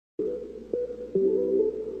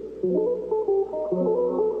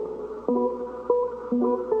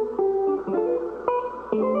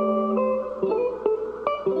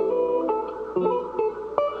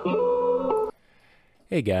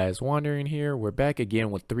Hey guys, Wandering here. We're back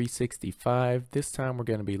again with 365. This time we're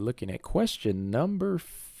going to be looking at question number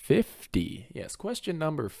 50. Yes, question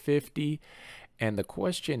number 50. And the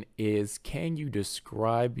question is, can you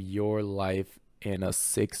describe your life in a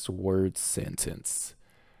 6-word sentence?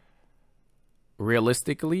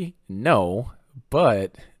 Realistically, no,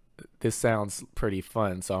 but this sounds pretty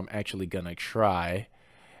fun, so I'm actually going to try.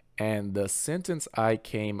 And the sentence I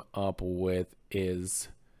came up with is: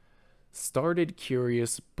 started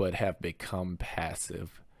curious but have become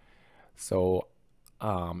passive. So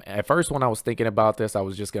at first when I was thinking about this, I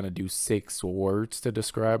was just going to do 6 words to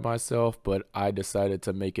describe myself, but I decided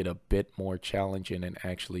to make it a bit more challenging and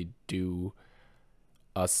actually do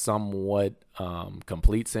a somewhat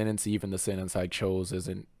complete sentence. Even the sentence I chose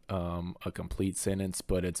isn't a complete sentence,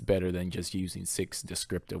 but it's better than just using 6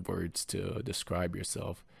 descriptive words to describe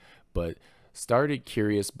yourself. But started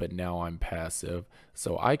curious, but now I'm passive.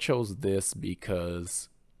 So I chose this because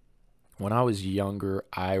when I was younger,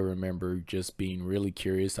 I remember just being really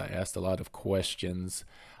curious. I asked a lot of questions.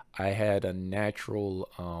 I had a natural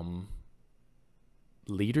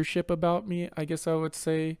leadership about me, I guess I would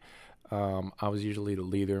say. I was usually the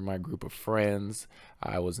leader in my group of friends.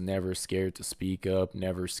 I was never scared to speak up,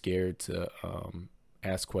 never scared to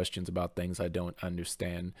ask questions about things I don't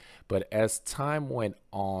understand. But as time went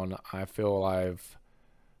on, I feel I've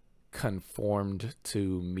conformed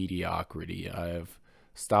to mediocrity. I've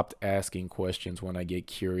stopped asking questions when I get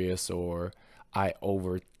curious, or I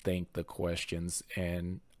overthink the questions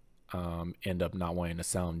and end up not wanting to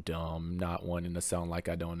sound dumb, not wanting to sound like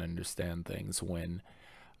I don't understand things, when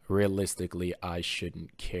realistically I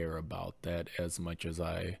shouldn't care about that as much as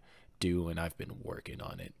I do, and I've been working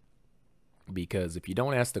on it. Because if you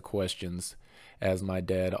don't ask the questions, as my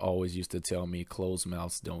dad always used to tell me, closed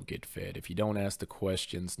mouths don't get fed. If you don't ask the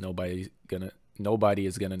questions, nobody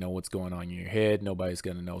is gonna know what's going on in your head. Nobody's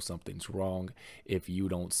gonna know something's wrong if you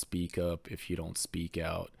don't speak up, if you don't speak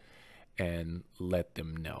out and let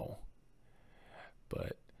them know.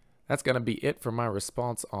 But that's gonna be it for my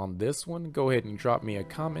response on this one. Go ahead and drop me a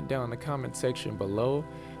comment down in the comment section below.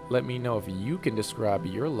 Let me know if you can describe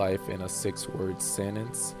your life in a 6-word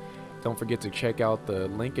sentence. Don't forget to check out the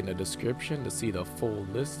link in the description to see the full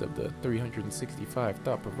list of the 365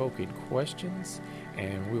 thought-provoking questions.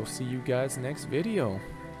 And we'll see you guys next video.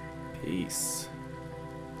 Peace.